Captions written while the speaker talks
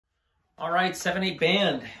All right, 7/8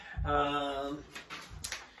 band. One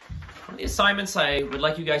of the assignments I would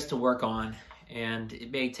like you guys to work on, and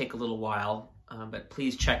it may take a little while, but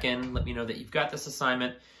please check in. Let me know that you've got this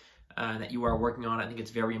assignment, that you are working on it. I think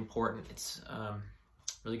it's very important. It's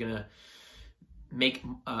really going to make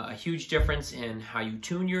a huge difference in how you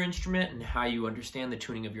tune your instrument and how you understand the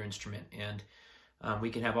tuning of your instrument. And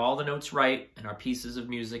we can have all the notes right in our pieces of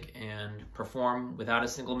music and perform without a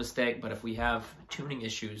single mistake, but if we have tuning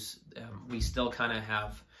issues, we still kind of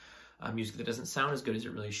have music that doesn't sound as good as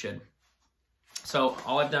it really should. So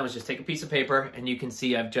all I've done was just take a piece of paper, and you can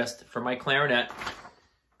see I've just, for my clarinet,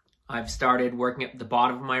 I've started working at the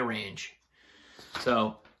bottom of my range.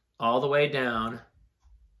 So all the way down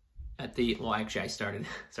at the, well, actually I started,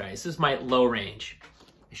 sorry, this is my low range.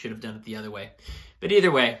 I should have done it the other way. But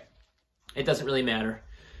either way, it doesn't really matter.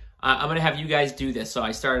 I'm going to have you guys do this. So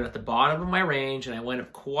I started at the bottom of my range, and I went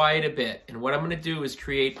up quite a bit. And what I'm going to do is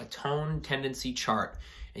create a tone tendency chart.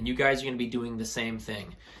 And you guys are going to be doing the same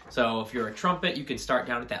thing. So if you're a trumpet, you can start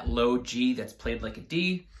down at that low G that's played like a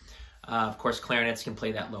D. Of course, clarinets can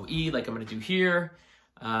play that low E like I'm going to do here.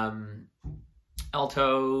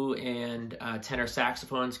 Alto and tenor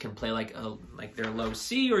saxophones can play like their low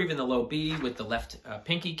C or even the low B with the left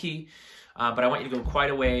pinky key. But I want you to go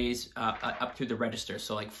quite a ways up through the register.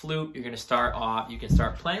 So like flute, you're going to start off, you can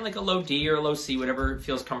start playing like a low D or a low C, whatever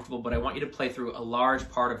feels comfortable, but I want you to play through a large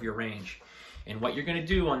part of your range. And what you're going to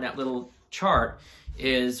do on that little chart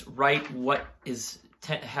is write what is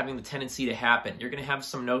having the tendency to happen. You're going to have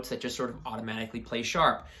some notes that just sort of automatically play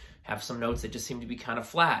sharp. Have some notes that just seem to be kind of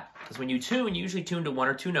flat. Because when you tune, you usually tune to one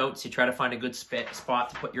or two notes. You try to find a good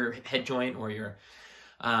spot to put your head joint or your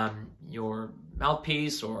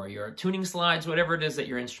mouthpiece or your tuning slides, whatever it is that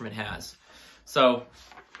your instrument has. So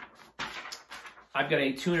I've got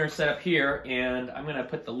a tuner set up here, and I'm going to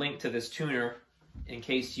put the link to this tuner in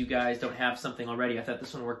case you guys don't have something already. I thought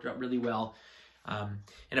this one worked out really well. And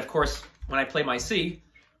of course, when I play my C,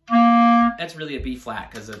 that's really a B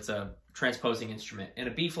flat because it's a transposing instrument. And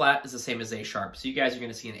a B flat is the same as A sharp. So you guys are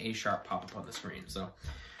going to see an A sharp pop up on the screen. So I'm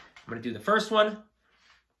going to do the first one.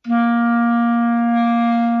 And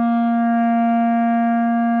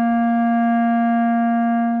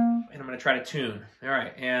I'm going to try to tune. All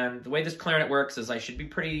right. And the way this clarinet works is I should be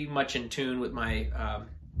pretty much in tune with my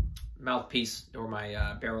mouthpiece or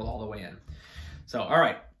my barrel all the way in. So, all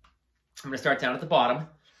right. I'm going to start down at the bottom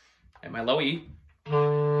at my low E.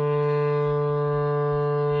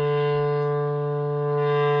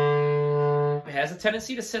 It has a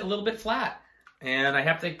tendency to sit a little bit flat, and I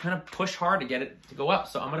have to kind of push hard to get it to go up.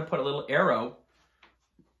 So I'm going to put a little arrow,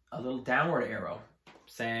 a little downward arrow,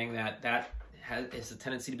 saying that that has a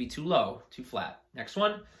tendency to be too low, too flat. Next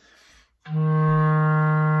one.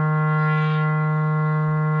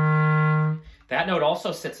 That note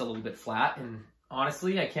also sits a little bit flat, and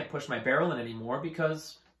honestly, I can't push my barrel in anymore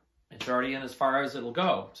because it's already in as far as it'll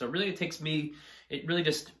go. So really it really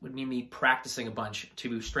just would mean me practicing a bunch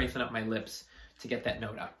to strengthen up my lips to get that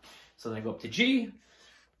note up. So then I go up to G.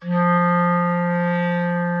 That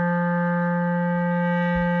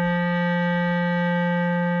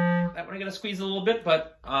one I gotta squeeze a little bit,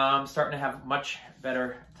 but I'm starting to have much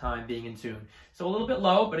better time being in tune. So a little bit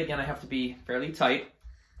low, but again, I have to be fairly tight.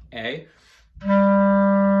 A.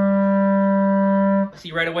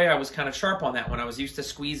 See, right away I was kind of sharp on that one. I was used to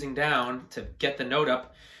squeezing down to get the note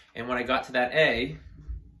up, and when I got to that A,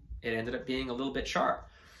 it ended up being a little bit sharp.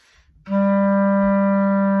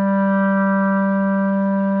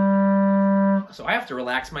 So I have to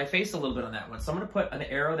relax my face a little bit on that one. So I'm going to put an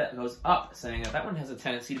arrow that goes up, saying that one has a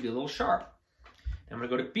tendency to be a little sharp. And I'm going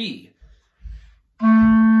to go to B.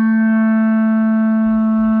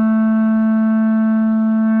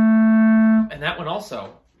 And that one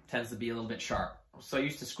also tends to be a little bit sharp. So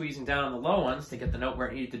used to squeezing down on the low ones to get the note where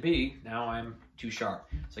it needed to be. Now I'm too sharp.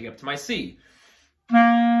 So I get up to my C. And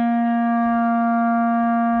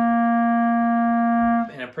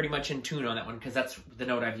I'm pretty much in tune on that one because that's the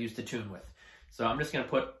note I've used to tune with. So I'm just going to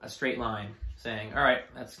put a straight line saying, all right,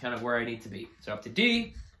 that's kind of where I need to be. So up to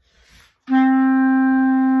D.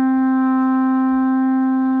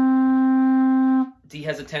 D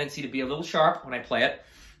has a tendency to be a little sharp when I play it.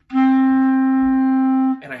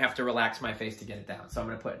 And I have to relax my face to get it down. So I'm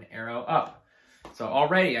going to put an arrow up. So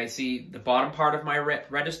already I see the bottom part of my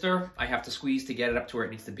register. I have to squeeze to get it up to where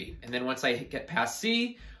it needs to be. And then once I get past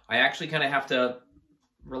C, I actually kind of have to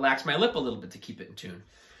relax my lip a little bit to keep it in tune.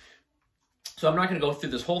 So I'm not going to go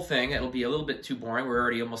through this whole thing. It'll be a little bit too boring. We're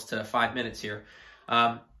already almost to 5 minutes here.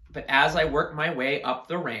 But as I work my way up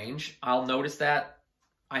the range, I'll notice that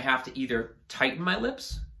I have to either tighten my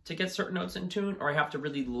lips to get certain notes in tune, or I have to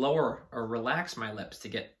really lower or relax my lips to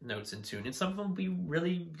get notes in tune. And some of them will be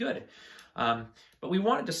really good. But we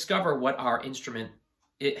want to discover what our instrument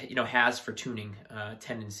has for tuning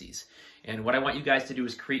tendencies. And what I want you guys to do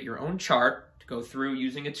is create your own chart to go through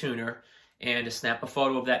using a tuner and to snap a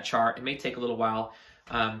photo of that chart. It may take a little while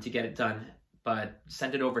to get it done, but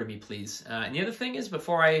send it over to me, please. And the other thing is,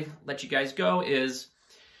 before I let you guys go, is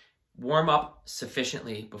warm up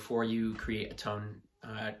sufficiently before you create a tone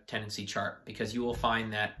tendency chart, because you will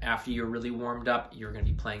find that after you're really warmed up, you're going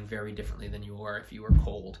to be playing very differently than you were if you were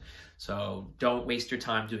cold. So don't waste your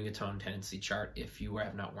time doing a tone tendency chart if you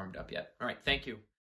have not warmed up yet. All right, thank you.